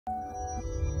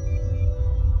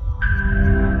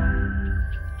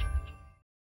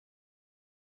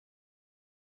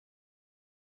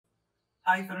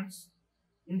Hi friends,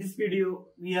 in this video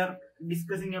we are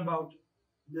discussing about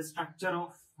the structure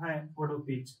of an Odoo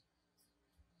page.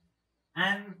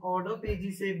 An Odoo page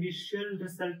is a visual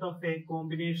result of a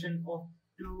combination of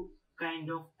two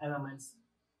kind of elements,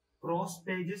 cross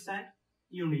pages and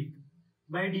unique.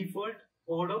 By default,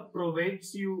 Odoo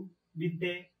provides you with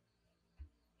a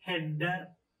header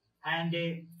and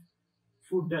a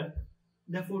footer.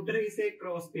 The footer is a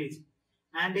cross page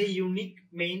and a unique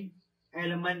main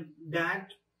element that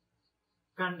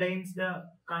contains the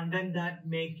content that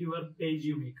make your page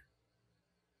unique.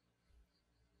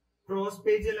 Cross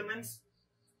page elements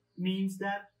means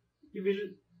that it will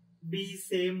be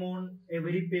same on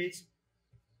every page.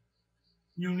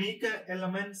 Unique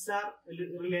elements are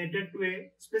related to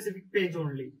a specific page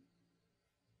only.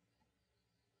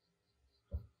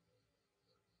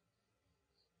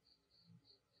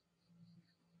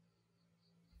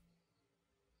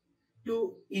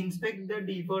 To inspect the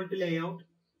default layout,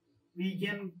 we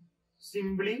can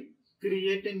simply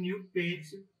create a new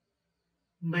page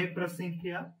by pressing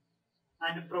here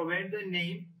and provide the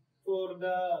name for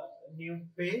the new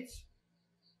page.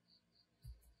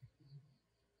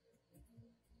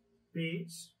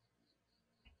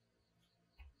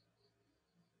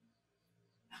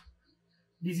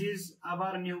 This is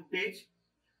our new page.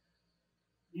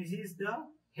 This is the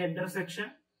header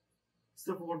section. It's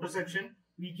the footer section.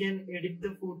 We can edit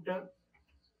the footer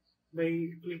by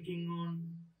clicking on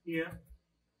here.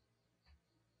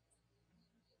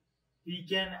 We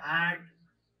can add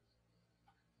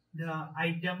the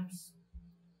items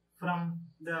from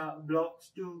the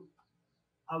blocks to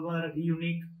our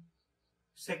unique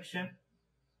section.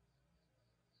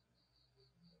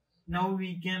 Now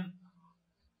we can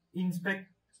inspect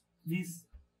this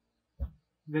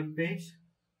web page.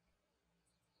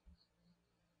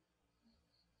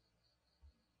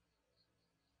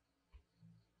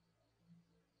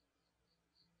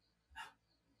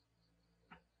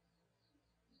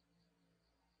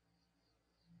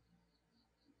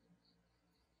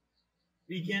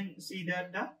 We can see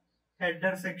that the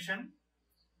header section,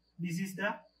 this is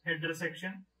the header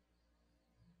section,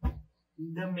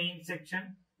 the main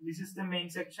section, this is the main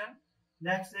section,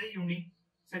 that's the unique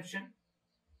section,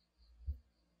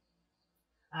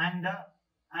 and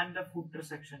the footer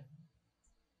section.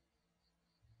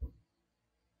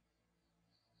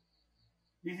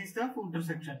 This is the footer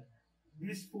section.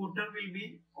 This footer will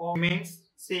be remains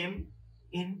same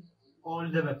in all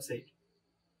the website.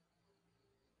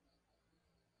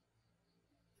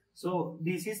 So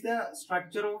this is the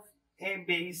structure of a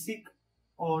basic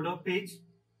Odoo page.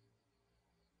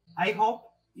 I hope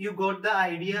you got the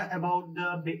idea about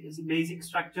the basic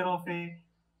structure of a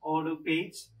Odoo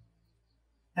page.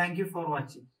 Thank you for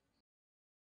watching.